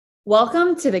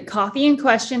Welcome to the Coffee and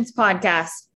Questions podcast.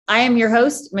 I am your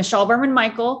host, Michelle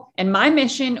Berman-Michael, and my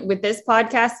mission with this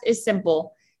podcast is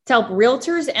simple: to help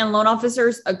realtors and loan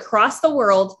officers across the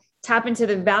world tap into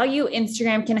the value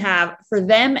Instagram can have for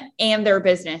them and their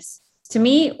business. To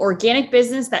me, organic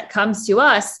business that comes to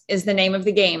us is the name of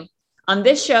the game. On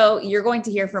this show, you're going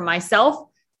to hear from myself,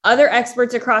 other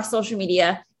experts across social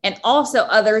media, and also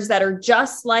others that are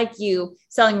just like you,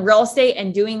 selling real estate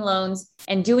and doing loans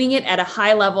and doing it at a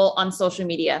high level on social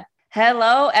media.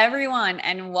 Hello, everyone,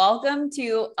 and welcome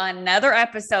to another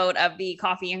episode of the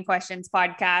Coffee and Questions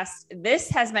podcast. This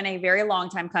has been a very long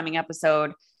time coming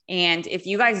episode. And if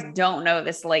you guys don't know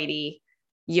this lady,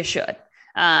 you should.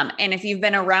 And if you've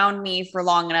been around me for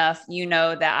long enough, you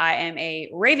know that I am a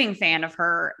raving fan of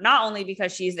her, not only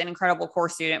because she's an incredible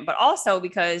course student, but also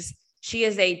because she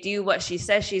is a do what she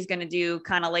says she's going to do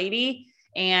kind of lady.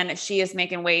 And she is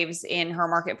making waves in her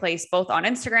marketplace, both on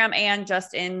Instagram and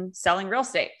just in selling real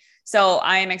estate. So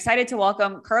I am excited to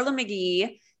welcome Carla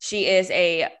Magee. She is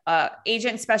a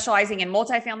agent specializing in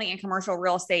multifamily and commercial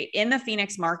real estate in the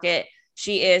Phoenix market.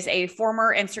 She is a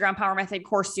former Instagram Power Method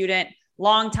course student,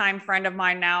 longtime friend of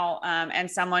mine now, and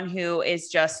someone who is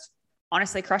just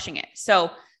honestly crushing it. So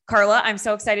Carla, I'm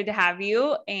so excited to have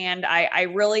you. And I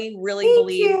really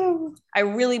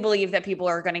believe that people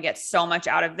are going to get so much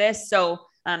out of this. So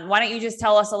why don't you just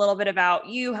tell us a little bit about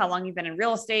you, how long you've been in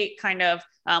real estate, kind of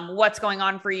what's going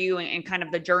on for you, and kind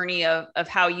of the journey of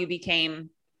how you became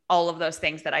all of those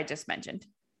things that I just mentioned.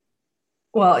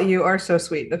 Well, you are so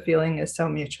sweet. The feeling is so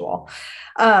mutual.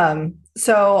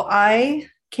 So I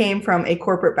came from a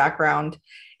corporate background,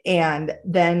 and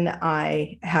then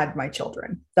I had my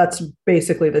children. That's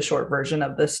basically the short version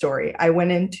of this story. I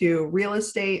went into real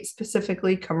estate,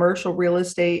 specifically commercial real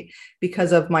estate,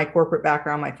 because of my corporate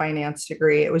background, my finance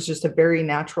degree. It was just a very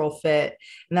natural fit.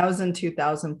 And that was in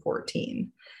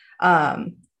 2014.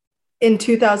 In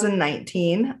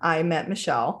 2019, I met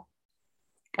Michelle.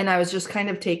 And I was just kind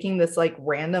of taking this like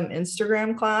random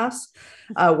Instagram class.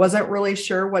 Wasn't really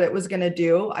sure what it was going to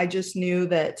do. I just knew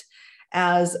that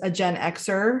as a Gen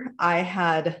Xer, I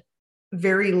had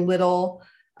very little.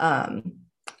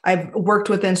 I've worked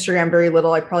with Instagram very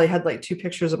little. I probably had like 2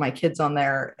 pictures of my kids on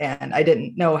there, and I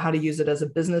didn't know how to use it as a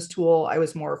business tool. I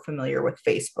was more familiar with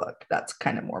Facebook. That's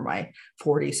kind of more my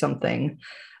 40-something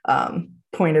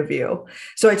point of view.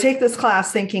 So I take this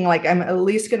class thinking like I'm at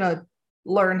least going to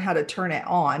learn how to turn it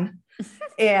on.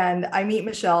 And I meet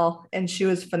Michelle, and she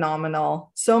was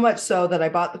phenomenal. So much so that I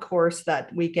bought the course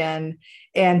that weekend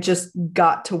and just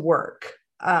got to work.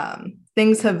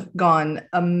 Things have gone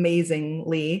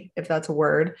amazingly, if that's a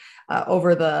word,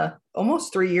 over the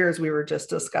almost 3 years we were just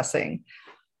discussing.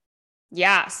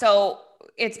 Yeah. So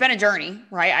it's been a journey,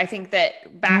 right? I think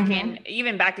that back in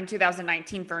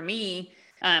 2019 for me,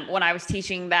 when I was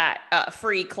teaching that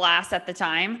free class at the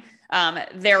time,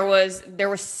 there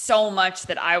was so much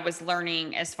that I was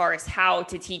learning as far as how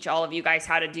to teach all of you guys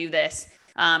how to do this.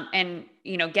 And,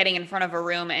 getting in front of a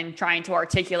room and trying to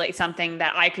articulate something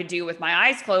that I could do with my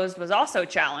eyes closed was also a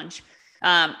challenge.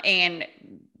 And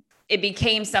it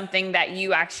became something that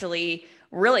you actually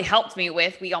really helped me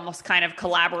with. We almost kind of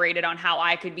collaborated on how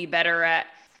I could be better at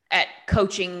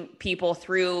coaching people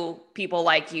through people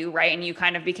like you, right? And you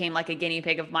kind of became like a guinea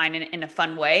pig of mine in a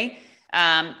fun way.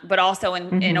 But also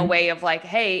in a way of like,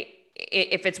 hey,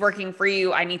 if it's working for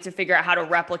you, I need to figure out how to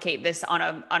replicate this on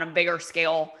a bigger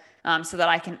scale, so that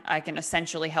I can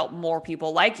essentially help more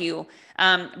people like you.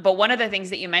 But one of the things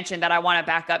that you mentioned that I want to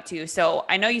back up to, so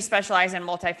I know you specialize in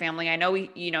multifamily. I know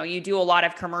you do a lot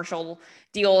of commercial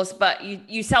deals, but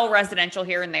you sell residential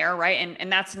here and there, right?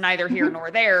 And that's neither here nor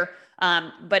there.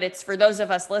 But it's for those of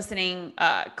us listening,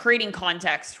 creating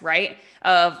context, right?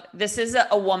 Of this is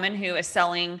a woman who is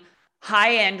selling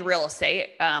high-end real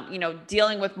estate.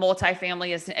 Dealing with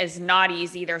multifamily is not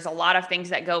easy. There's a lot of things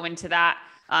that go into that.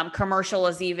 Commercial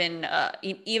is even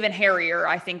hairier,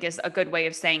 I think is a good way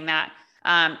of saying that.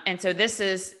 And so this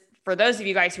is, for those of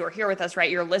you guys who are here with us, right?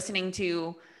 You're listening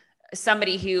to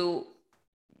somebody who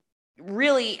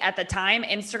really at the time,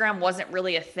 Instagram wasn't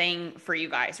really a thing for you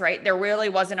guys, right? There really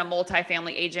wasn't a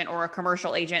multifamily agent or a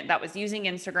commercial agent that was using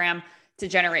Instagram to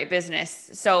generate business.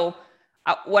 So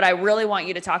what I really want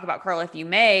you to talk about, Carla, if you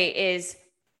may, is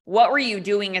what were you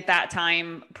doing at that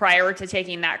time prior to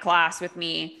taking that class with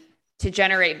me to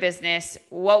generate business?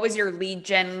 What was your lead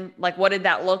gen? Like, what did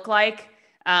that look like?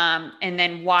 And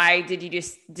then why did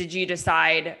you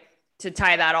decide to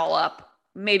tie that all up?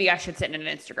 Maybe I should sit in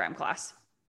an Instagram class.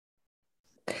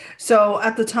 So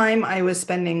at the time, I was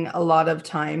spending a lot of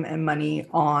time and money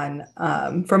on,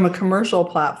 from a commercial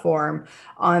platform,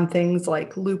 on things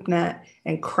like LoopNet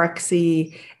and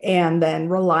Crexy, and then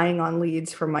relying on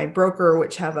leads from my broker,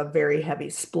 which have a very heavy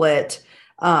split.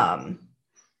 Um,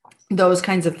 those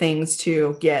kinds of things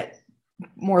to get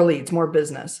more leads, more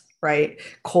business, right?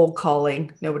 Cold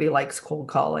calling. Nobody likes cold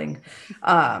calling.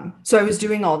 So I was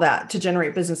doing all that to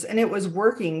generate business and it was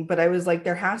working, but I was like,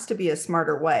 there has to be a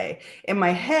smarter way. In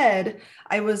my head,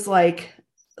 I was like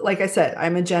I said,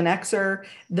 I'm a Gen Xer.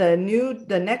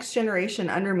 The next generation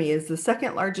under me is the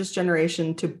second largest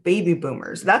generation to baby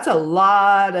boomers. That's a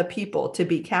lot of people to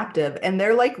be captive. And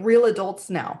they're like real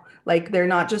adults now. Like they're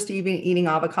not just even eating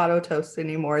avocado toast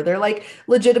anymore. They're like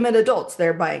legitimate adults.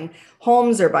 They're buying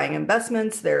homes, they're buying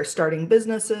investments, they're starting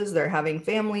businesses, they're having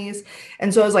families.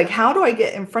 And so I was like, how do I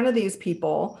get in front of these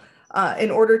people in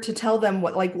order to tell them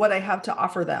what I have to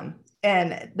offer them?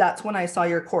 And that's when I saw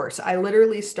your course. I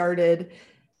literally started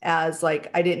as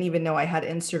like, I didn't even know I had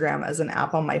Instagram as an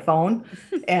app on my phone.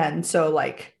 And so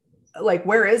like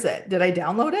where is it? Did I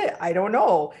download it? I don't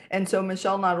know. And so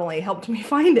Michelle not only helped me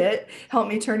find it, helped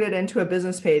me turn it into a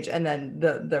business page, and then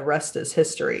the rest is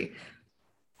history.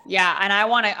 Yeah, and I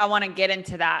want to get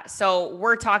into that. So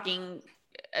we're talking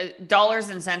dollars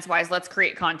and cents wise. Let's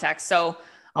create context. So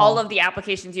all of Oh, the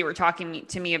applications you were talking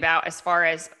to me about, as far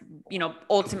as,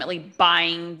 ultimately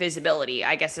buying visibility,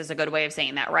 I guess is a good way of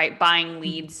saying that, right? Buying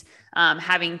leads,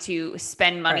 having to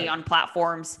spend money right. on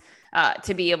platforms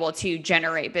to be able to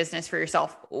generate business for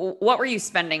yourself. What were you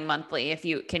spending monthly, if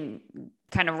you can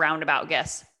kind of roundabout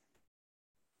guess?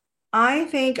 I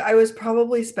think I was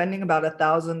probably spending about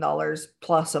 $1,000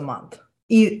 plus a month,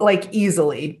 like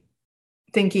easily,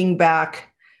 thinking back,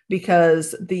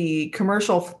 because the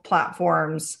commercial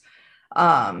platforms,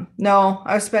 no,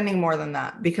 I was spending more than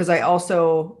that because I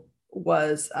also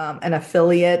was an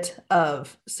affiliate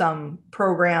of some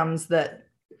programs that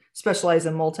specialize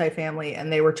in multifamily,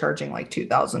 and they were charging like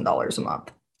 $2,000 a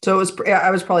month. So I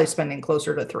was probably spending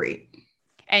closer to three.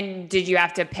 And did you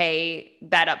have to pay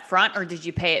that up front, or did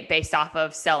you pay it based off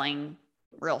of selling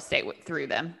real estate through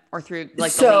them, or through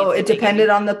like the So leads that it they give you? depended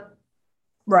on the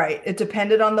Right. It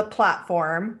depended on the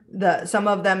platform. Some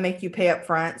of them make you pay up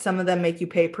front, some of them make you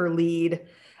pay per lead.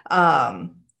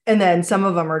 And then some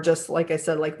of them are just, like I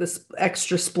said, like this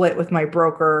extra split with my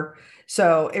broker.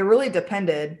 So it really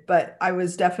depended, but I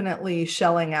was definitely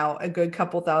shelling out a good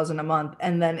couple thousand a month.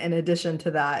 And then in addition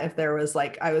to that, if there was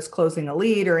like I was closing a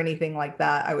lead or anything like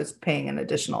that, I was paying an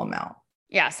additional amount.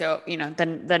 Yeah. So,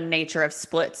 the nature of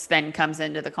splits then comes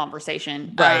into the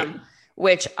conversation, Right.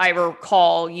 which I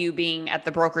recall you being at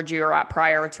the brokerage you were at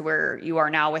prior to where you are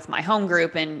now with my home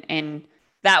group. And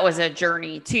that was a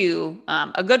journey too,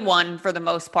 a good one for the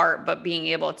most part, but being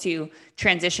able to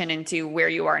transition into where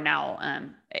you are now,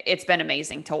 it's been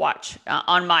amazing to watch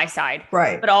on my side,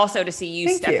 Right. but also to see you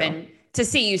Thank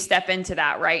you. step into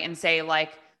that, right? And say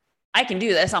like, I can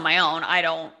do this on my own. I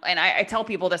don't, and I tell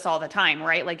people this all the time,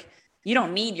 right? Like, you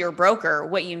don't need your broker.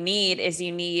 What you need is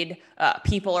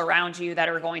people around you that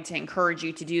are going to encourage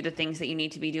you to do the things that you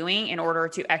need to be doing in order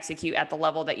to execute at the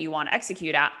level that you want to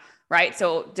execute at. Right.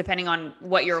 So depending on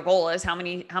what your goal is, how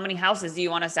many houses do you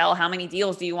want to sell? How many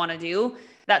deals do you want to do?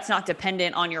 That's not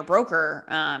dependent on your broker.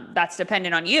 That's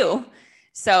dependent on you.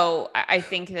 So I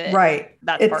think that Right.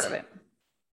 that's part It's of it.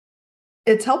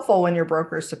 it's helpful when your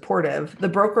broker is supportive. The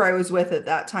broker I was with at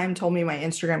that time told me my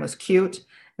Instagram was cute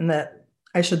and that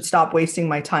I should stop wasting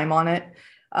my time on it.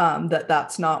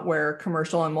 That's not where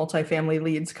commercial and multifamily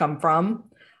leads come from.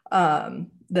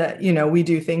 That, we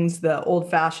do things the old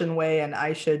fashioned way and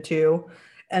I should too.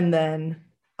 And then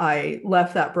I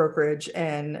left that brokerage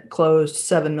and closed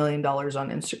 $7 million on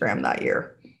Instagram that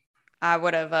year. I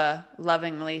would have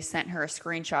lovingly sent her a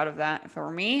screenshot of that for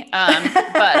me.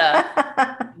 But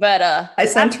I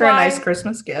sent that's her a nice why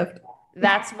Christmas gift.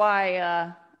 that's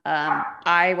why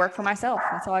I work for myself.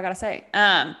 That's all I gotta say.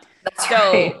 That's right.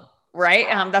 So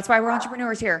right, that's why we're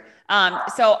entrepreneurs here.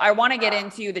 So I want to get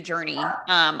into the journey,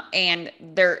 and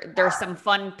there's some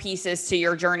fun pieces to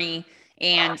your journey.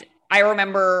 And I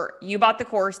remember you bought the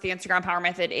course, the Instagram Power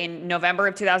Method, in November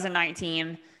of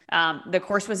 2019. The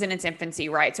course was in its infancy,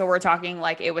 right? So we're talking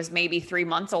like it was maybe 3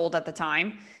 months old at the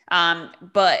time.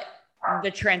 But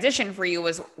the transition for you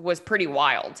was pretty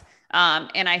wild.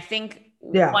 And I think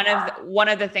Yeah. one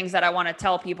of the things that I want to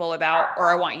tell people about, or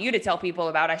I want you to tell people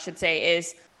about, I should say,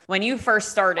 is when you first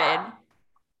started,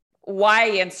 why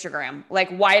Instagram?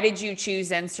 Like, why did you choose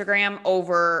Instagram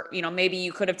over, maybe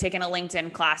you could have taken a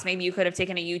LinkedIn class, maybe you could have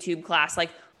taken a YouTube class.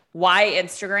 Like, why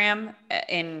Instagram?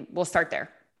 And we'll start there.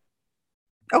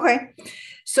 Okay.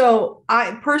 So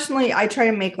I try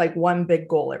to make like one big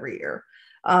goal every year.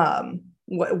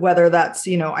 Whether that's,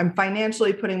 I'm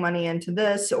financially putting money into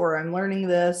this or I'm learning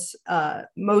this,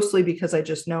 mostly because I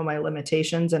just know my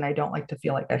limitations and I don't like to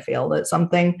feel like I failed at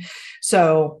something.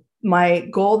 So my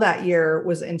goal that year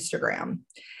was Instagram,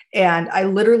 and I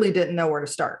literally didn't know where to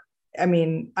start. I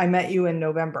mean, I met you in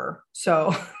November.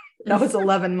 So that was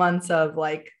 11 months of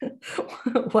like,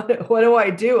 what do I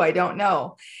do? I don't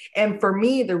know. And for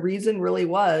me, the reason really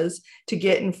was to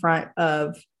get in front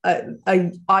of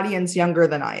a audience younger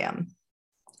than I am,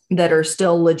 that are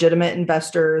still legitimate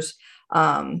investors,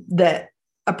 that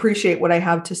appreciate what I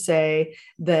have to say,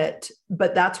 but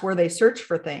that's where they search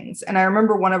for things. And I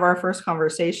remember one of our first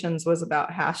conversations was about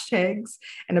hashtags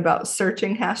and about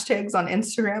searching hashtags on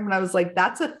Instagram. And I was like,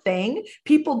 that's a thing.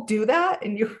 People do that.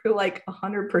 And you were like,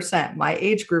 100%. My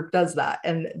age group does that.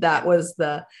 And that was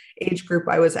the age group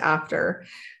I was after.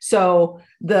 So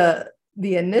the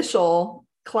initial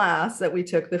class that we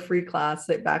took, the free class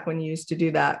that back when you used to do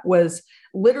that, was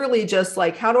literally just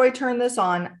like, how do I turn this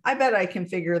on? I bet I can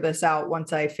figure this out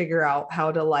once I figure out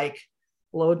how to like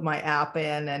load my app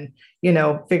in and,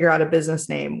 figure out a business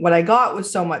name. What I got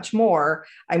was so much more.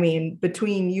 I mean,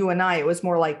 between you and I, it was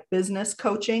more like business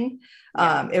coaching.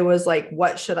 Yeah. It was like,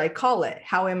 what should I call it?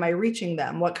 How am I reaching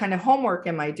them? What kind of homework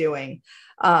am I doing?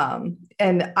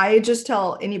 And I just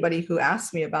tell anybody who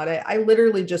asks me about it, I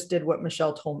literally just did what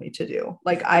Michelle told me to do.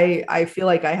 Like, I feel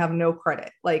like I have no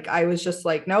credit. Like, I was just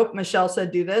like, nope, Michelle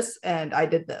said, do this. And I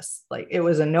did this. Like, it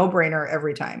was a no-brainer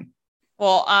every time.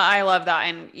 Well, I love that.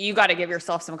 And you got to give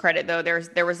yourself some credit though.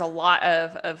 There was a lot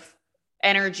of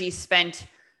energy spent,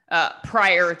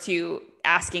 prior to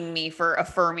asking me for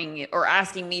affirming or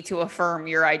asking me to affirm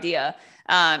your idea.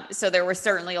 So there was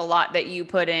certainly a lot that you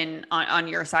put in on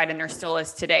your side, and there still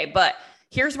is today. But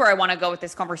here's where I want to go with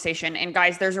this conversation. And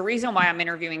guys, there's a reason why I'm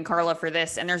interviewing Carla for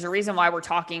this. And there's a reason why we're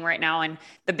talking right now. And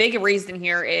the big reason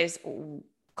here is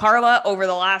Carla, over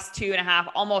the last 2.5,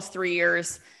 almost 3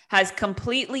 years, has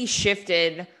completely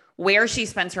shifted where she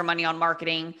spends her money on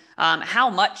marketing, how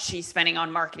much she's spending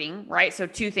on marketing, right? So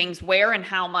 2 things, where and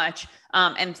how much.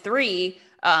 And 3,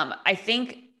 I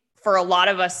think for a lot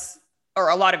of us, or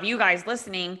a lot of you guys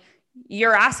listening,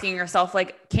 you're asking yourself,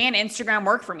 like, can Instagram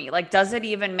work for me? Like, does it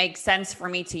even make sense for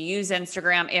me to use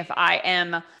Instagram if I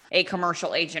am a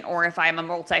commercial agent, or if I'm a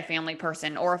multifamily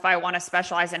person, or if I want to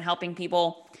specialize in helping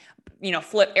people,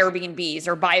 flip Airbnbs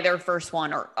or buy their first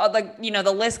one, or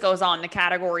the list goes on. The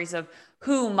categories of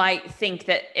who might think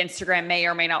that Instagram may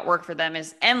or may not work for them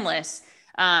is endless.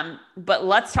 But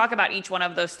let's talk about each one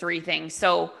of those 3 things.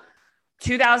 So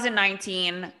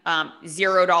 2019,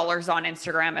 $0 on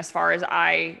Instagram, as far as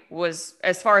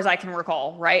I can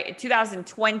recall, right?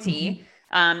 2020,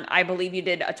 I believe you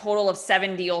did a total of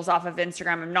 7 deals off of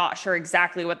Instagram. I'm not sure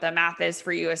exactly what the math is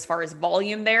for you as far as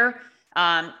volume there.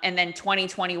 And then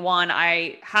 2021,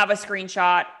 I have a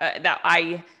screenshot that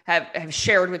I have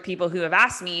shared with people who have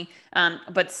asked me,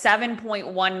 but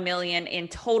 7.1 million in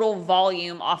total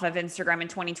volume off of Instagram in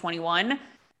 2021,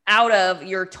 out of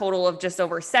your total of just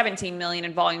over 17 million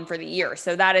in volume for the year.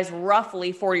 So that is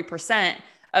roughly 40%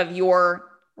 of your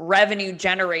revenue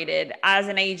generated as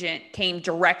an agent came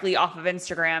directly off of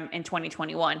Instagram in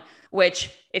 2021,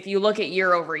 which, if you look at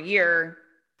year over year,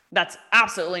 that's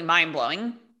absolutely mind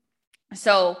blowing.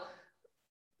 So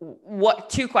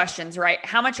 2 questions, right?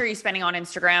 How much are you spending on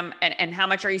Instagram, and how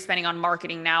much are you spending on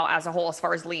marketing now as a whole, as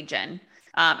far as lead gen?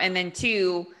 And then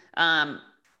 2,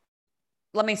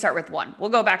 let me start with 1. We'll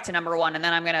go back to number 1, and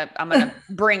then I'm going to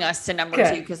bring us to number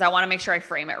 2, because I want to make sure I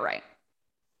frame it right.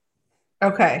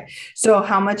 Okay. So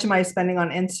how much am I spending on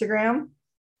Instagram?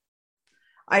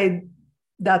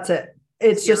 That's it.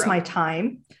 It's 0. Just my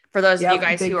time. For those of you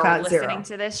guys who are listening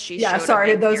to this,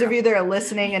 sorry. Those 0. Of you that are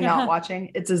listening and not watching,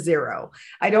 it's a 0.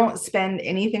 I don't spend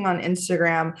anything on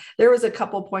Instagram. There was a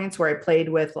couple points where I played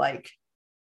with like,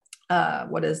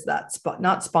 what is that?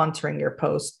 Not sponsoring your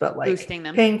post, but like boosting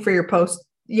them, paying for your post.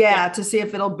 Yeah, to see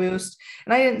if it'll boost.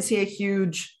 And I didn't see a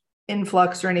huge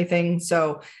influx or anything.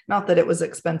 So not that it was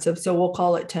expensive. So we'll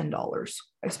call it $10.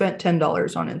 I spent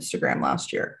 $10 on Instagram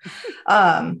last year.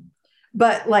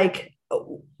 But like,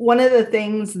 one of the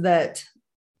things that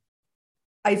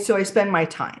I spend my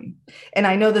time, and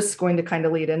I know this is going to kind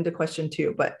of lead into question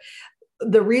 2, but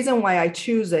the reason why I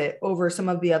choose it over some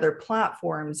of the other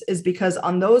platforms is because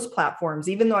on those platforms,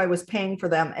 even though I was paying for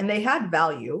them and they had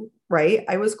value, right?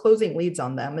 I was closing leads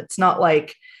on them. It's not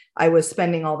like I was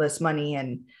spending all this money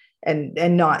and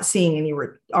not seeing any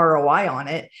ROI on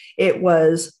it. It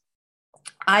was,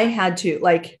 I had to,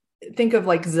 like, think of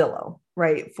like Zillow,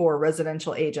 right? For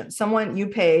residential agents, someone, you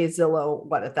pay Zillow,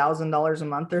 what, $1,000 a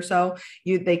month or so,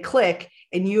 they click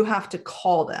and you have to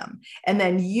call them. And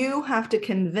then you have to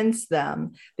convince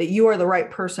them that you are the right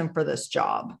person for this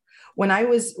job. When I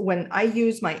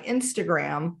use my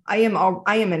Instagram, I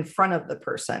am in front of the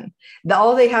person.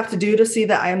 All they have to do to see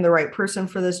that I am the right person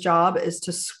for this job is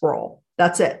to scroll.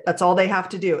 That's it. That's all they have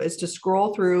to do, is to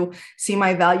scroll through, see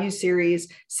my value series,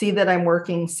 see that I'm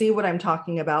working, see what I'm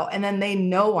talking about. And then they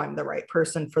know I'm the right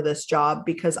person for this job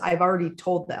because I've already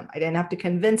told them. I didn't have to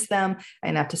convince them. I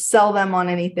didn't have to sell them on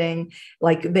anything.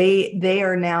 Like they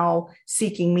are now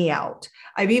seeking me out.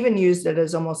 I've even used it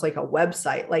as almost like a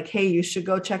website, like, hey, you should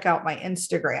go check out my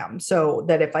Instagram, so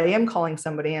that if I am calling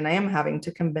somebody and I am having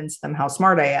to convince them how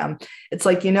smart I am, it's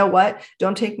like, you know what?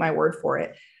 Don't take my word for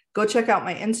it. Go check out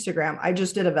my Instagram. I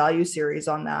just did a value series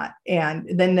on that.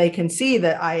 And then they can see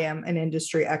that I am an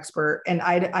industry expert and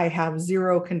I have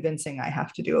zero convincing I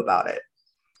have to do about it.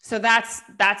 So that's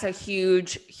a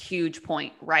huge, huge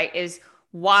point, right? Is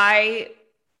why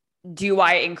do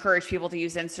I encourage people to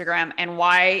use Instagram, and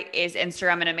why is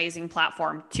Instagram an amazing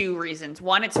platform? 2 reasons.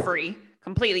 1, it's free,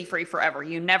 completely free forever.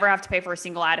 You never have to pay for a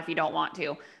single ad if you don't want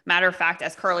to. Matter of fact,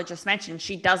 as Carla just mentioned,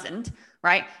 she doesn't,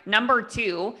 right? Number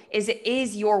 2 is it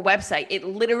is your website. It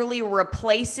literally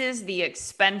replaces the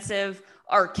expensive,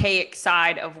 archaic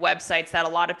side of websites that a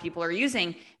lot of people are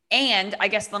using. And I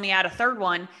guess let me add a third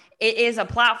one. It is a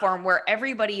platform where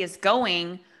everybody is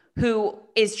going who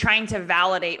is trying to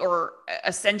validate or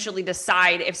essentially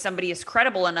decide if somebody is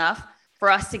credible enough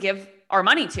for us to give our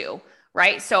money to,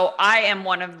 right? So I am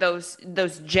one of those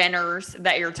Jenners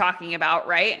that you're talking about,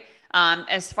 right?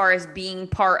 As far as being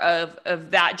part of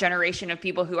that generation of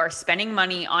people who are spending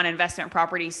money on investment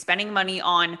properties, spending money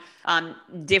on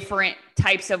different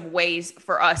types of ways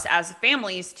for us as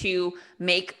families to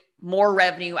make more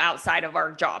revenue outside of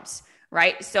our jobs,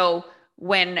 right? So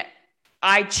when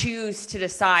I choose to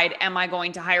decide, am I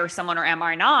going to hire someone or am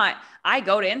I not? I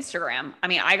go to Instagram. I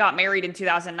mean, I got married in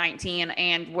 2019,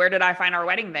 and where did I find our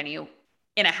wedding venue?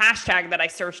 In a hashtag that I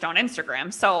searched on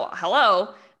Instagram. So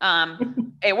hello,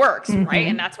 it works, right?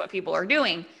 And that's what people are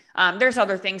doing. There's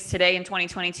other things today in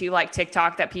 2022, like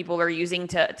TikTok, that people are using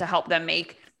to help them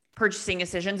make purchasing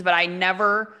decisions. But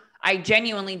I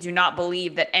genuinely do not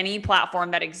believe that any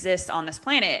platform that exists on this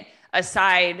planet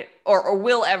aside or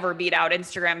will ever beat out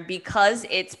Instagram, because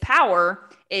its power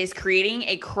is creating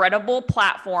a credible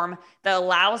platform that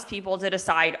allows people to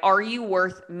decide, are you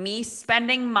worth me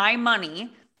spending my money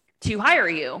to hire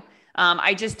you?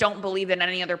 I just don't believe that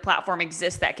any other platform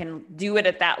exists that can do it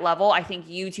at that level. I think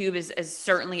YouTube is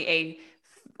certainly a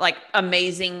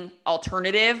amazing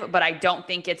alternative, but I don't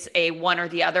think it's a one or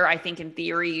the other. I think in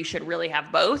theory, you should really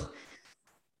have both.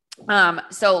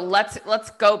 So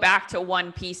let's go back to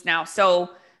one piece now.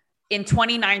 So in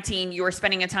 2019, you were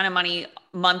spending a ton of money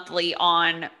monthly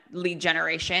on lead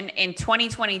generation. In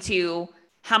 2022,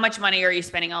 how much money are you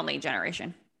spending on lead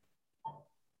generation?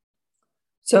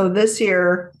 So this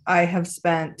year I have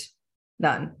spent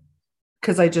none,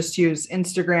 because I just use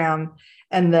Instagram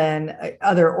and then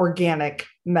other organic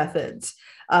methods.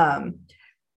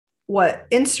 What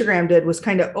Instagram did was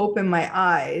kind of open my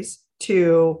eyes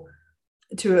to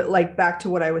like back to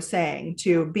what I was saying,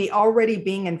 to be already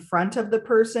being in front of the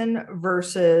person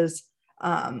versus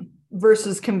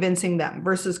convincing them,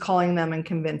 versus calling them and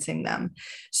convincing them.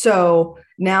 So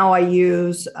now I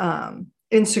use Instagram,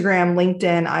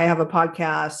 LinkedIn, I have a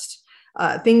podcast,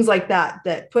 things like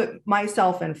that put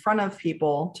myself in front of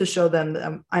people to show them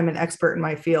that I'm an expert in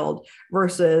my field,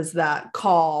 versus that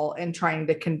call and trying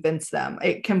to convince them.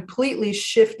 It completely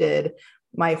shifted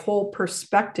my whole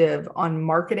perspective on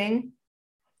marketing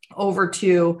over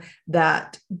to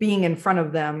that being in front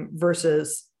of them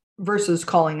versus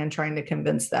calling and trying to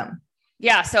convince them.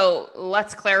 Yeah. So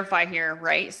let's clarify here,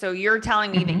 right? So you're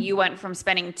telling me that you went from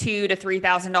spending $2,000 to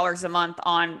 $3,000 a month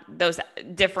on those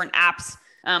different apps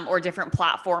or different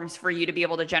platforms for you to be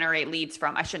able to generate leads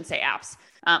from. I shouldn't say apps.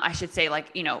 I should say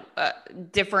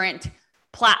different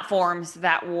platforms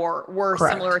that were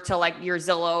similar to like your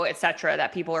Zillow, et cetera,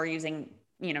 that people are using,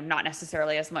 not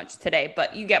necessarily as much today,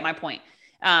 but you get my point.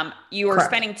 You were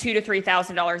spending $2,000 to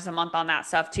 $3,000 a month on that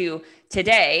stuff too.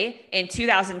 Today in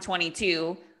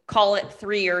 2022, call it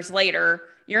 3 years later,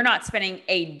 you're not spending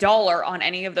 $1 on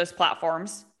any of those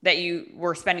platforms that you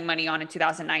were spending money on in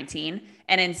 2019.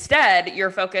 And instead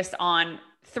you're focused on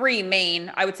 4 main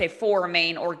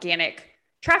organic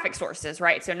traffic sources,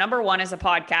 right? So number 1 is a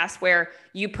podcast where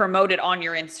you promote it on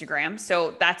your Instagram.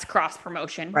 So that's cross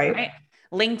promotion, right?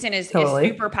 LinkedIn is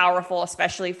super powerful,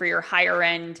 especially for your higher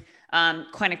end,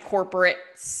 kind of corporate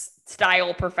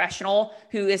style professional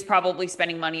who is probably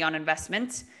spending money on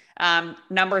investments.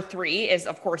 Number 3 is,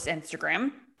 of course,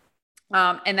 Instagram.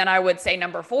 And then I would say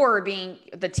number 4 being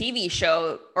the TV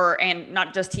show, and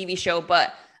not just TV show,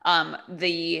 but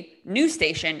the news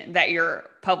station that you're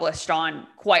published on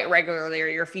quite regularly or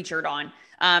you're featured on.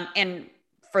 And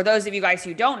for those of you guys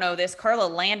who don't know this, Carla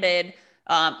landed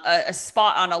a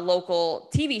spot on a local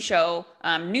TV show,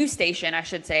 news station, I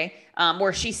should say,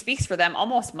 where she speaks for them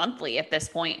almost monthly at this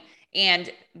point.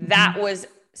 And that was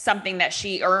something that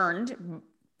she earned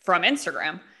from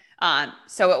Instagram.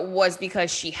 So it was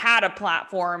because she had a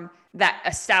platform that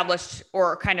established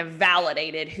or kind of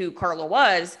validated who Carla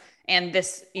was. And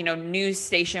this, news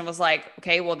station was like,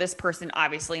 okay, well, this person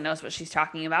obviously knows what she's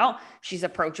talking about. She's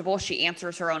approachable. She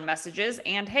answers her own messages.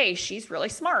 And hey, she's really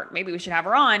smart. Maybe we should have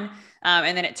her on.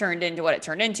 And then it turned into what it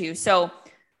turned into. So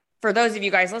for those of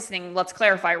you guys listening, let's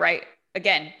clarify, right?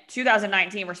 Again,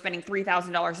 2019, we're spending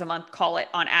 $3,000 a month, call it,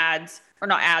 on ads, or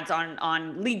not ads,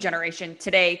 on lead generation.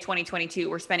 Today, 2022,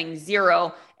 we're spending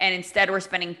 $0. And instead we're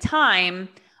spending time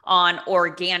on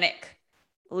organic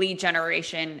lead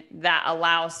generation that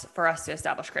allows for us to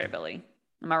establish credibility.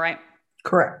 Am I right?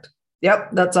 Correct.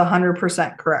 Yep. That's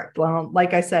 100% correct. Well,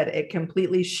 like I said, it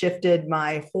completely shifted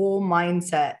my whole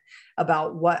mindset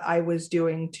about what I was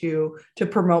doing to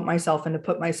promote myself and to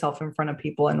put myself in front of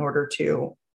people in order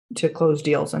to close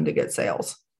deals and to get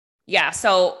sales. Yeah.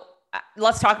 So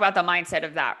let's talk about the mindset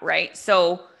of that, right?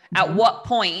 So at what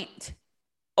point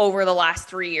over the last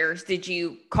 3 years did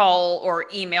you call or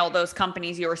email those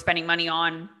companies you were spending money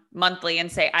on monthly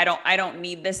and say, I don't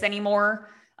need this anymore?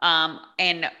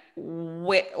 And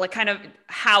kind of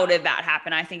how did that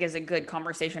happen? I think is a good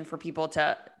conversation for people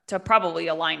to probably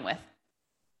align with.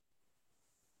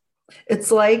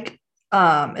 It's like,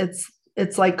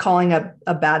 it's like calling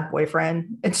a bad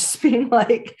boyfriend. It's just being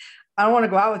like, I don't want to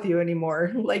go out with you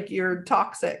anymore. Like, you're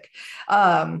toxic.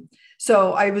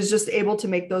 So I was just able to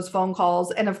make those phone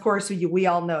calls. And of course, we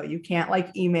all know you can't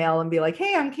like email and be like,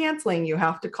 hey, I'm canceling. You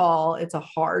have to call. It's a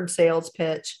hard sales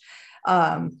pitch.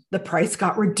 The price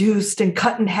got reduced and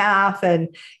cut in half.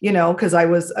 And, because I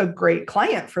was a great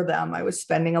client for them, I was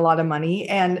spending a lot of money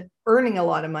and earning a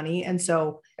lot of money. And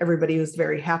so everybody was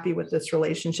very happy with this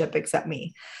relationship except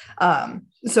me.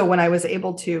 So when I was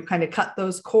able to kind of cut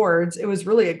those cords, it was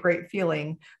really a great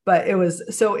feeling, but it was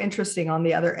so interesting on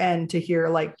the other end to hear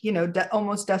like,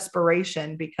 almost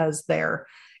desperation because they're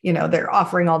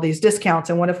offering all these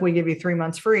discounts. And what if we give you 3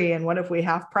 months free? And what if we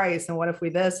half price? And what if we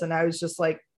this? And I was just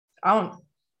like, I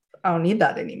don't need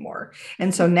that anymore.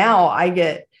 And so now I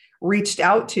get reached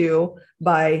out to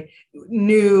by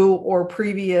new or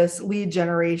previous lead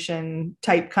generation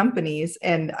type companies.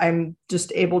 And I'm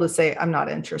just able to say, I'm not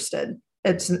interested.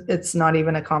 It's not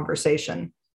even a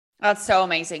conversation. That's so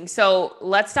amazing. So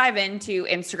let's dive into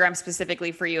Instagram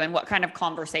specifically for you and what kind of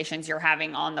conversations you're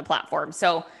having on the platform.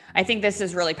 So I think this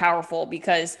is really powerful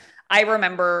because I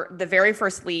remember the very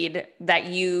first lead that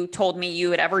you told me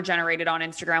you had ever generated on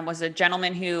Instagram was a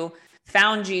gentleman who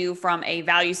found you from a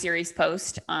value series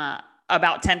post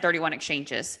about 1031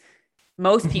 exchanges.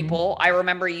 Most people, I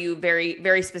remember you very,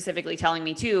 very specifically telling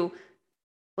me too,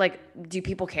 like, do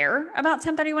people care about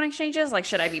 1031 exchanges? Like,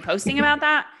 should I be posting about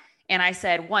that? And I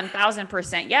said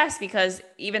 1000% yes, because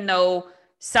even though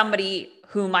somebody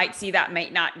who might see that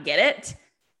might not get it,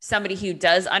 somebody who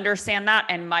does understand that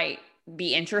and might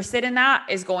be interested in that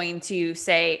is going to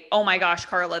say, oh my gosh,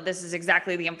 Carla, this is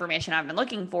exactly the information I've been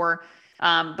looking for.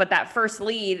 But that first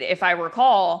lead, if I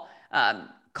recall,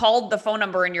 called the phone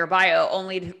number in your bio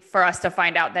only for us to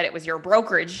find out that it was your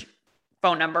brokerage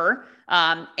phone number.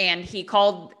 And he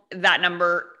called that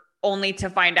number only to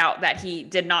find out that he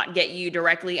did not get you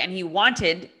directly. And he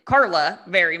wanted Carla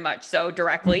very much so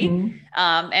directly,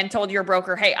 and told your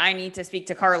broker, hey, I need to speak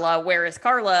to Carla. Where is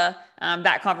Carla?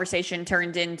 That conversation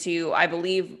turned into, I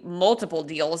believe, multiple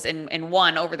deals in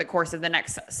one over the course of the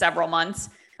next several months.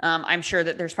 I'm sure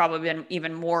that there's probably been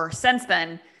even more since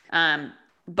then.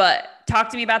 But talk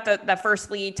to me about the first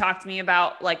lead. Talk to me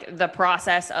about like the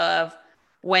process of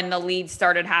when the leads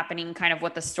started happening, kind of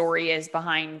what the story is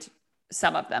behind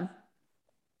some of them.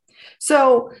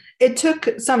 So it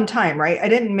took some time, right? I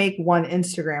didn't make one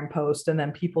Instagram post and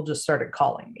then people just started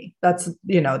calling me. That's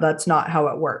not how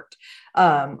it worked.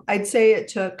 I'd say it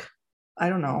took,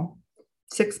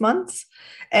 6 months.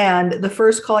 And the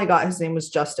first call I got, his name was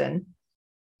Justin.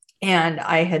 And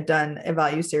I had done a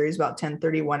value series about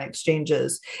 1031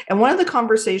 exchanges. And one of the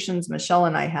conversations Michelle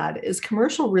and I had is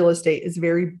commercial real estate is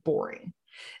very boring.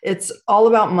 It's all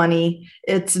about money.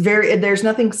 There's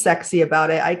nothing sexy about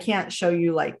it. I can't show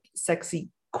you like sexy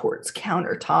quartz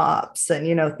countertops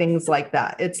and, things like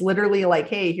that. It's literally like,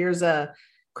 hey, here's a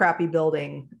crappy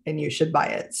building and you should buy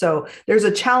it. So there's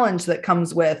a challenge that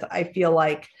comes with, I feel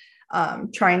like,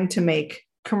 trying to make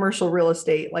commercial real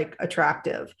estate like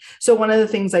attractive. So one of the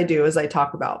things I do is I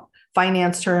talk about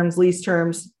finance terms, lease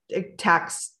terms,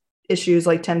 tax issues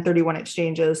like 1031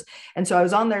 exchanges. And so I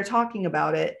was on there talking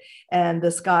about it, and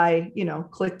this guy,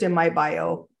 clicked in my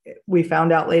bio. We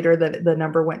found out later that the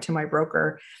number went to my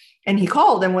broker, and he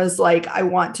called and was like, I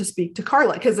want to speak to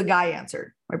Carla, because the guy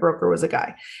answered. My broker was a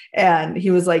guy, and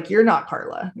he was like, you're not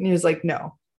Carla. And he was like,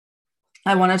 no,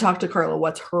 I want to talk to Carla.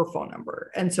 What's her phone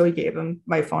number? And so he gave him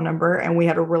my phone number, and we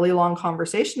had a really long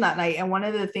conversation that night. And one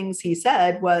of the things he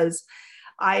said was,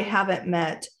 I haven't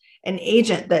met an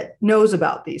agent that knows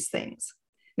about these things.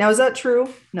 Now, is that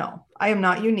true? No, I am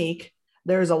not unique.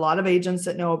 There's a lot of agents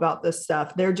that know about this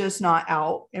stuff. They're just not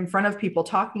out in front of people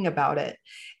talking about it.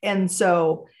 And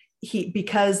so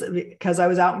because I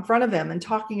was out in front of him and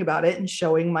talking about it and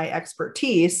showing my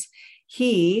expertise,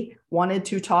 he wanted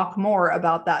to talk more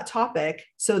about that topic,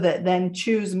 so that then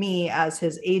choose me as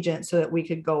his agent so that we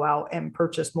could go out and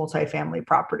purchase multifamily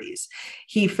properties.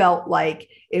 He felt like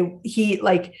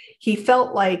he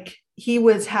felt like he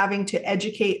was having to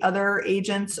educate other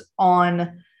agents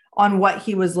on what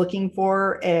he was looking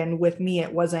for. And with me,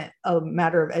 it wasn't a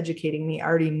matter of educating me. I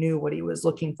already knew what he was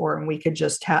looking for, and we could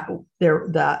just have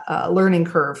that learning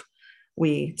curve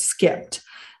we skipped.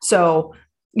 So,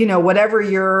 whatever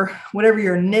your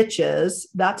niche is,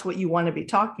 that's what you want to be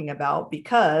talking about,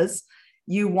 because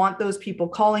you want those people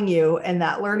calling you, and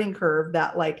that learning curve,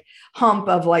 that like hump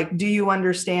of like, do you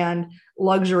understand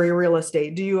luxury real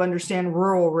estate? Do you understand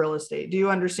rural real estate? Do you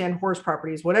understand horse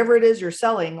properties? Whatever it is you're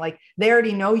selling, like they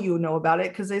already know about it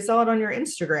because they saw it on your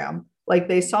Instagram. Like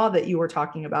they saw that you were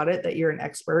talking about it, that you're an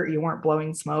expert, you weren't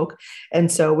blowing smoke. And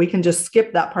so we can just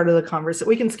skip that part of the conversation.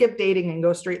 We can skip dating and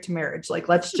go straight to marriage. Like,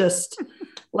 let's just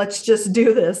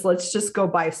do this. Let's just go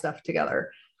buy stuff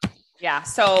together. Yeah.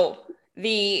 So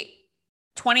the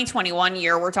 2021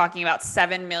 year, we're talking about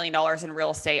 $7 million in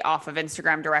real estate off of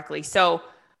Instagram directly. So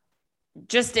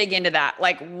just dig into that.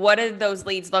 Like, what did those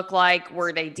leads look like?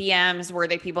 Were they DMs? Were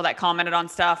they people that commented on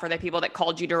stuff? Were they people that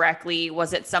called you directly?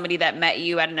 Was it somebody that met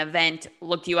you at an event,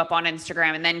 looked you up on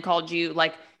Instagram, and then called you?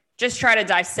 Like, just try to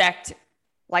dissect,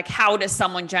 like, how does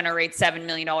someone generate $7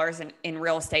 million in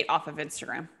real estate off of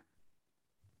Instagram?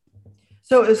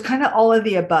 So it was kind of all of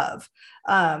the above.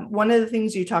 One of the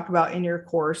things you talk about in your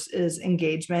course is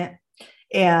engagement.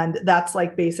 And that's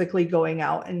like basically going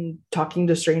out and talking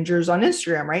to strangers on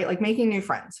Instagram, right? Like making new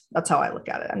friends. That's how I look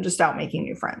at it. I'm just out making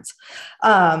new friends.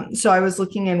 So I was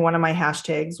looking in one of my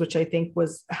hashtags, which I think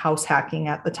was house hacking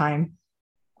at the time.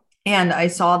 And I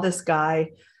saw this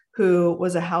guy who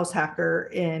was a house hacker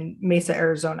in Mesa,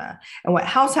 Arizona. And what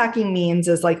house hacking means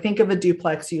is, like, think of a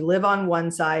duplex. You live on one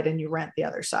side and you rent the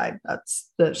other side.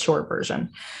 That's the short version.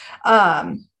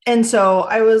 And so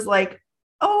I was like,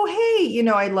 oh, hey,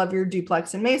 I love your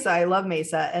duplex in Mesa. I love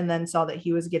Mesa. And then saw that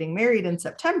he was getting married in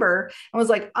September. I was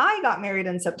like, I got married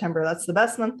in September. That's the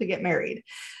best month to get married.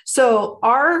 So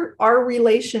our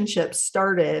relationship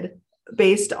started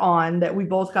based on that we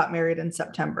both got married in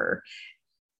September.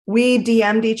 We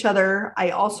DM'd each other. I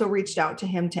also reached out to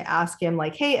him to ask him,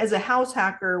 like, hey, as a house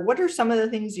hacker, what are some of the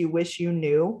things you wish you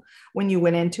knew when you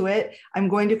went into it? I'm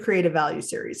going to create a value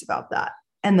series about that.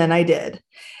 And then I did.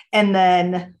 And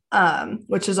then,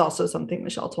 which is also something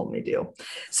Michelle told me to do.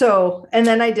 So, and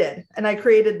then I did, and I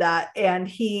created that, and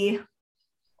he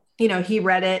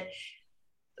read it.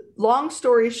 Long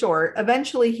story short,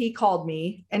 eventually he called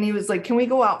me and he was like, can we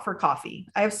go out for coffee?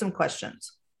 I have some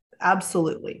questions.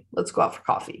 Absolutely. Let's go out for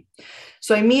coffee.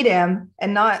 So I meet him,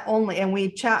 and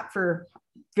we chat for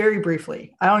very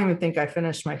briefly. I don't even think I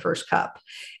finished my first cup.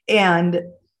 And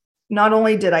not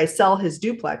only did I sell his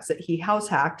duplex that he house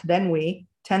hacked, then we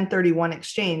 1031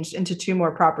 exchanged into 2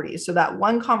 more properties. So that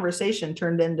one conversation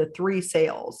turned into 3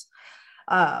 sales.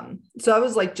 So I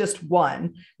was like just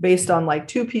one based on like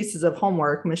 2 pieces of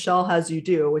homework Michelle has you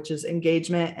do, which is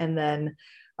engagement. And then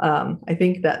I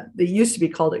think that they used to be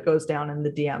called It Goes Down in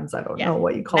the DMs. I don't know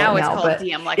what you call it now. Now it's called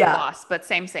DM like a boss, but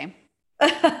same.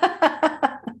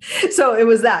 So it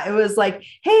was that. It was like,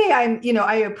 hey,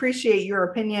 I appreciate your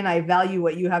opinion. I value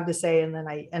what you have to say. And then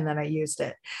I used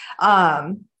it.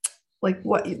 Like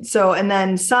what? So, and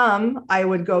then I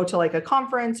would go to like a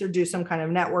conference or do some kind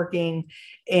of networking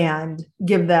and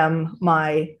give them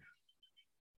my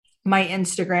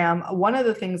Instagram. One of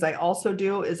the things I also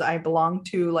do is I belong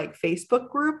to like Facebook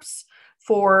groups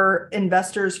for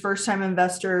investors, first-time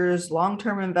investors,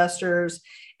 long-term investors.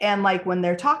 And like when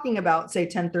they're talking about, say,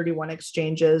 1031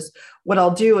 exchanges, what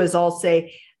I'll do is I'll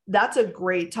say, that's a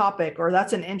great topic, or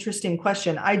that's an interesting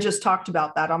question. I just talked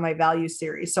about that on my value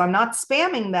series. So I'm not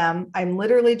spamming them. I'm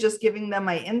literally just giving them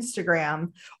my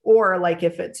Instagram, or like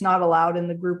if it's not allowed in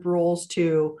the group rules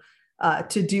to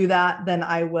do that, then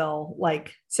I will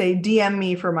like say DM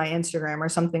me for my Instagram or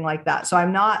something like that. So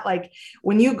I'm not like,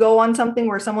 when you go on something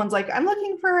where someone's like, I'm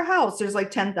looking for a house, there's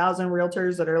like 10,000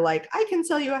 realtors that are like, I can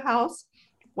sell you a house.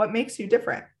 What makes you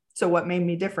different? So what made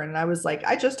me different? And I was like,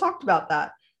 I just talked about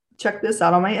that. Check this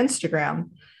out on my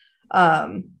Instagram.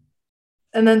 And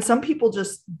then some people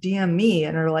just DM me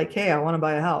and are like, hey, I want to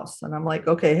buy a house. And I'm like,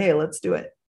 okay, hey, let's do it.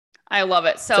 I love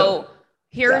it. So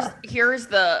here's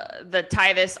the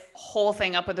tie this whole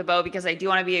thing up with a bow, because I do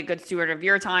want to be a good steward of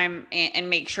your time and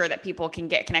make sure that people can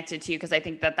get connected to you, because I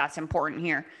think that that's important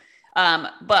here.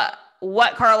 But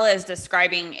what Carla is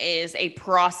describing is a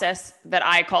process that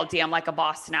I call DM like a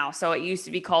boss now. So it used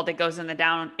to be called it goes down in the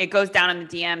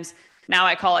DMs. Now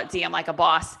I call it DM like a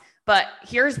boss. But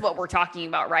here's what we're talking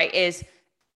about, right? Is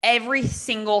every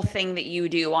single thing that you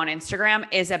do on Instagram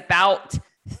is about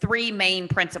three main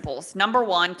principles. Number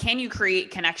one, can you create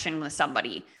connection with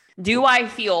somebody? Do I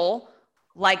feel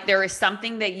like there is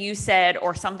something that you said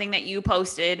or something that you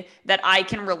posted that I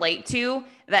can relate to,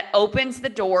 that opens the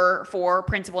door for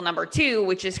principle number two,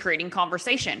 which is creating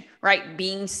conversation, right?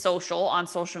 Being social on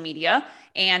social media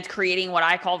and creating what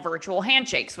I call virtual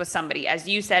handshakes with somebody. As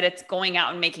you said, it's going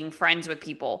out and making friends with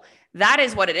people. That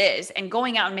is what it is. And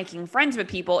going out and making friends with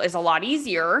people is a lot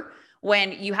easier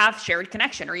when you have shared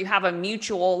connection, or you have a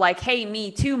mutual like, hey, me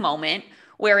too moment,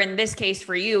 where in this case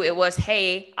for you, it was,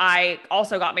 hey, I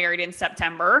also got married in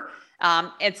September.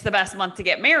 It's the best month to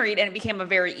get married. And it became a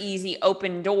very easy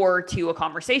open door to a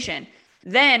conversation.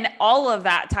 Then all of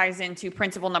that ties into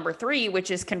principle number three, which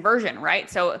is conversion, right?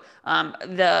 So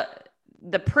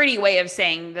the pretty way of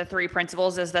saying the three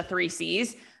principles is the three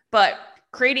C's, but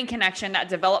creating connection that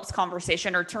develops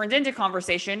conversation or turns into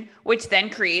conversation, which then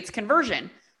creates conversion,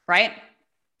 right?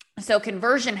 So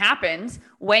conversion happens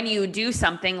when you do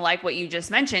something like what you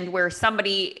just mentioned, where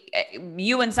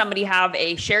you and somebody have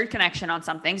a shared connection on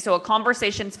something. So a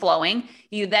conversation's flowing.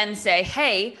 You then say,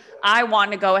 hey, I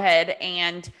want to go ahead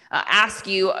and ask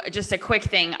you just a quick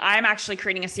thing. I'm actually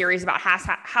creating a series about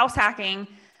house hacking.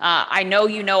 I know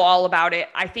you know all about it.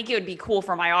 I think it would be cool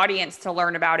for my audience to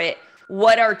learn about it.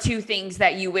 What are two things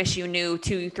that you wish you knew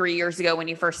 2-3 years ago when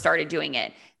you first started doing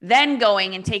it? Then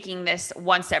going and taking this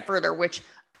one step further, which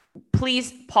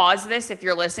please pause this if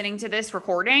you're listening to this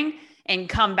recording and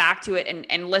come back to it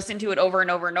and listen to it over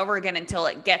and over and over again until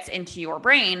it gets into your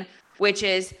brain, which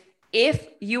is, if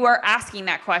you are asking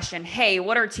that question, hey,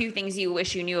 what are two things you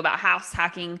wish you knew about house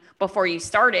hacking before you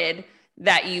started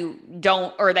that you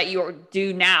don't, or that you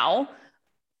do now?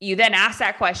 You then ask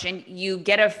that question, you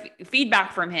get a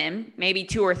feedback from him, maybe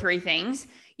 2 or 3 things.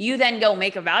 You then go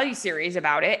make a value series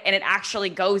about it, and it actually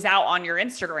goes out on your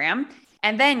Instagram.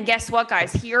 And then guess what,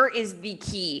 guys? Here is the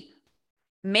key.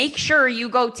 Make sure you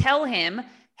go tell him,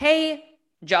 hey,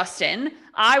 Justin,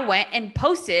 I went and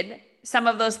posted some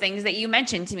of those things that you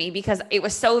mentioned to me because it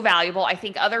was so valuable. I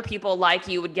think other people like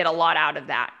you would get a lot out of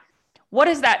that. What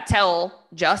does that tell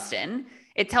Justin?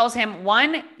 It tells him,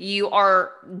 one, you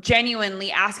are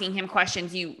genuinely asking him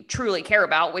questions you truly care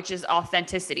about, which is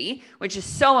authenticity, which is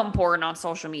so important on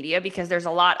social media because there's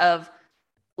a lot of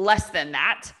less than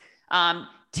that.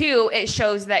 2, it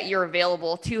shows that you're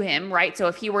available to him, right? So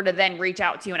if he were to then reach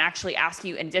out to you and actually ask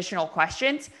you additional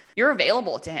questions, you're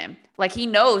available to him. Like, he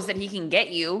knows that he can get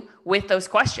you with those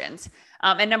questions.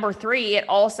 And number 3, it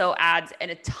also adds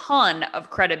a ton of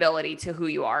credibility to who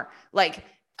you are. Like,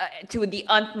 to the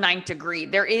ninth degree,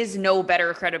 there is no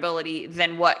better credibility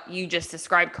than what you just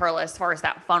described, Carla, as far as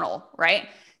that funnel, right?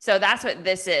 So that's what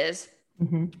this is.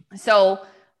 Mm-hmm. So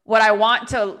what I want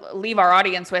to leave our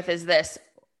audience with is this.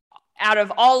 Out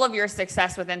of all of your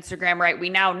success with Instagram, right, we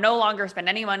now no longer spend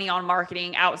any money on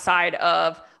marketing outside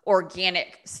of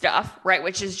organic stuff, right,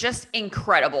 which is just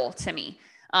incredible to me,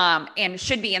 and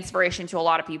should be inspiration to a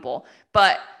lot of people.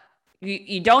 But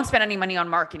you don't spend any money on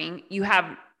marketing. You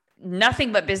have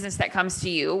nothing but business that comes to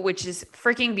you, which is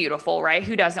freaking beautiful, right?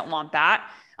 Who doesn't want that?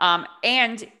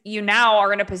 And you now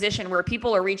are in a position where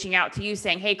people are reaching out to you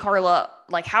saying, hey, Carla,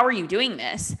 like, how are you doing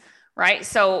this? Right?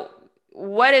 So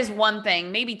what is one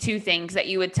thing, maybe 2 things that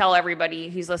you would tell everybody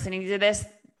who's listening to this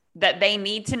that they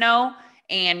need to know,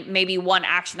 and maybe one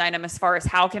action item as far as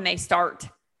how can they start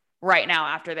right now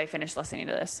after they finish listening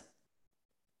to this?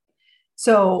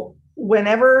 So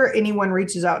whenever anyone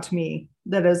reaches out to me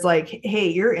that is like, hey,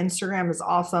 your Instagram is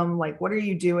awesome. Like, what are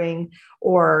you doing?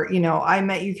 Or, you know, I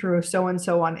met you through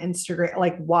so-and-so on Instagram.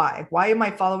 Like, why am I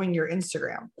following your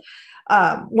Instagram?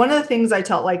 One of the things I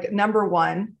tell, like, number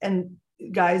one, and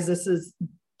guys, this is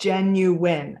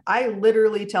genuine. I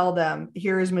literally tell them,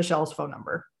 here is Michelle's phone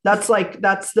number. That's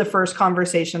the first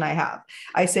conversation I have.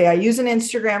 I say, I use an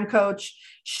Instagram coach.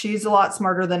 She's a lot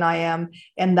smarter than I am.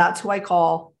 And that's who I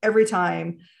call every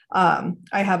time I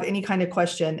have any kind of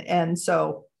question. And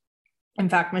so, in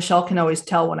fact, Michelle can always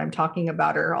tell when I'm talking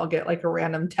about her. I'll get like a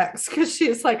random text because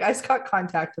she's like, I just got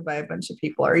contacted by a bunch of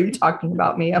people. Are you talking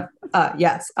about me?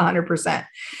 Yes, 100%.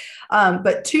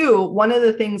 But two, one of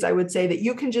the things I would say that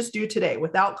you can just do today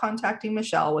without contacting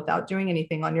Michelle, without doing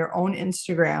anything on your own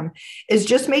Instagram, is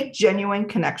just make genuine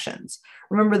connections.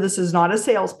 Remember, this is not a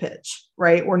sales pitch,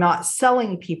 right? We're not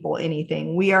selling people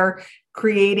anything. We are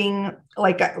creating,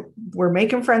 we're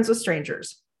making friends with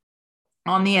strangers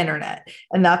on the internet.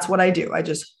 And that's what I do. I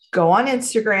just go on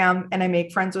Instagram and I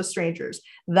make friends with strangers.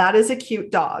 That is a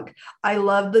cute dog. I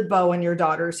love the bow in your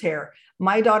daughter's hair.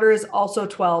 My daughter is also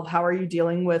 12. How are you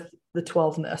dealing with the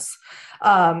 12ness?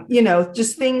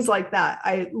 Just things like that.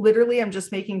 I literally am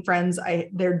just making friends.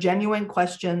 They're genuine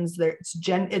questions.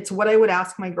 It's what I would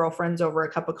ask my girlfriends over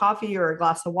a cup of coffee or a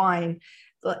glass of wine.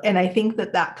 And I think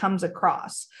that comes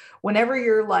across whenever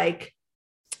you're like,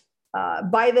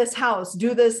 buy this house,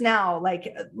 do this now.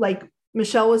 Like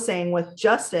Michelle was saying with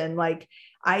Justin, like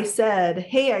I said,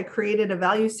 hey, I created a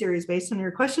value series based on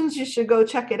your questions. You should go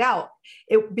check it out.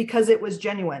 Because it was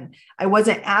genuine. I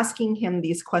wasn't asking him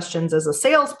these questions as a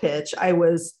sales pitch. I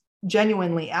was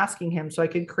genuinely asking him so I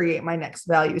could create my next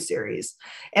value series.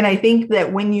 And I think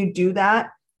that when you do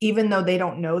that, even though they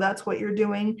don't know that's what you're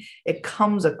doing, it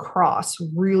comes across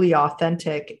really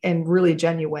authentic and really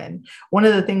genuine. One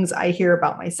of the things I hear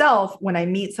about myself when I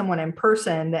meet someone in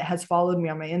person that has followed me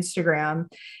on my Instagram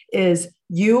is,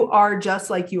 you are just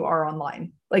like you are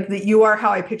online. Like that you are how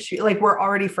I picture you. Like we're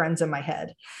already friends in my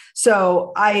head.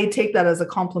 So I take that as a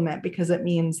compliment because it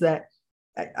means that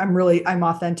I'm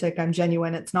authentic. I'm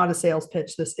genuine. It's not a sales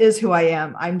pitch. This is who I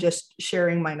am. I'm just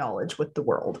sharing my knowledge with the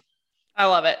world. I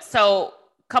love it. So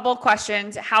couple of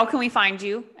questions. How can we find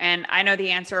you? And I know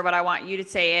the answer, but I want you to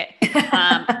say it.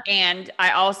 And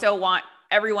I also want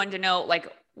everyone to know, like,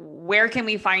 where can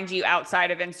we find you outside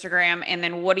of Instagram? And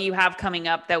then what do you have coming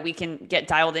up that we can get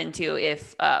dialed into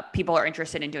if people are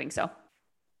interested in doing so?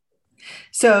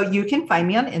 So you can find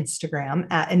me on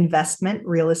Instagram at Investment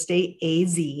Real Estate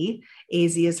AZ.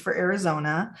 AZ is for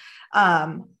Arizona.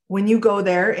 When you go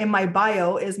there, in my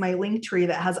bio is my link tree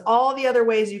that has all the other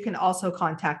ways you can also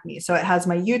contact me. So it has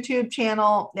my YouTube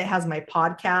channel. It has my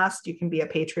podcast. You can be a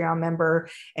Patreon member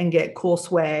and get cool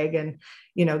swag and,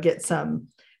 get some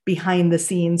behind the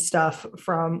scenes stuff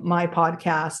from my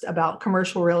podcast about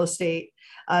commercial real estate,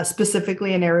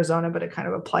 specifically in Arizona, but it kind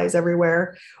of applies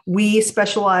everywhere. We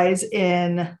specialize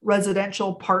in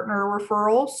residential partner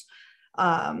referrals.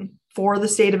 For the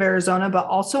state of Arizona, but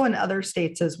also in other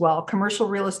states as well. Commercial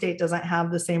real estate doesn't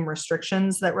have the same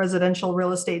restrictions that residential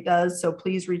real estate does. So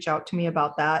please reach out to me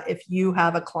about that. If you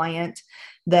have a client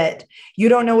that you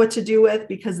don't know what to do with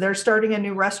because they're starting a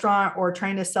new restaurant or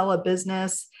trying to sell a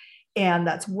business and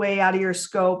that's way out of your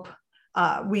scope,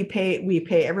 we pay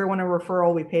everyone a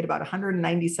referral. We paid about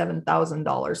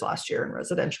 $197,000 last year in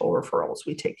residential referrals.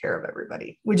 We take care of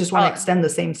everybody. We just want to extend the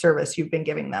same service you've been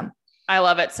giving them. I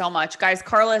love it so much. Guys,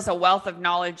 Carla is a wealth of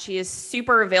knowledge. She is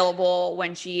super available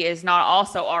when she is not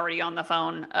also already on the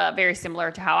phone, very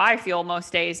similar to how I feel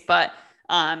most days, but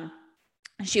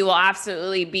she will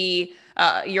absolutely be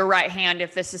your right hand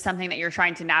if this is something that you're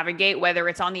trying to navigate, whether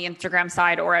it's on the Instagram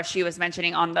side or, as she was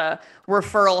mentioning, on the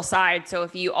referral side. So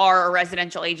if you are a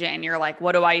residential agent and you're like,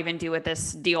 what do I even do with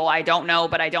this deal? I don't know,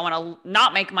 but I don't want to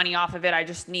not make money off of it. I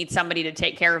just need somebody to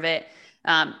take care of it.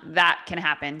 That can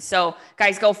happen. So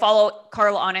guys, go follow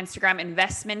Carla on Instagram,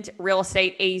 Investment Real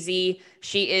Estate AZ.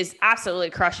 She is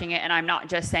absolutely crushing it. And I'm not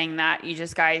just saying that. You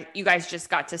guys just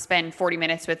got to spend 40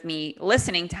 minutes with me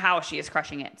listening to how she is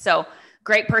crushing it. So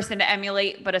great person to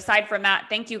emulate. But aside from that,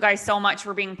 thank you guys so much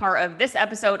for being part of this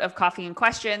episode of Coffee and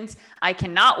Questions. I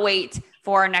cannot wait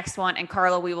for our next one. And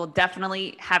Carla, we will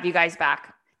definitely have you guys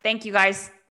back. Thank you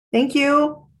guys. Thank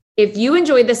you. If you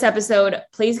enjoyed this episode,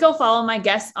 please go follow my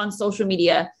guests on social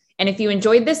media. And if you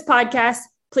enjoyed this podcast,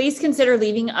 please consider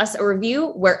leaving us a review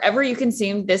wherever you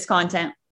consume this content.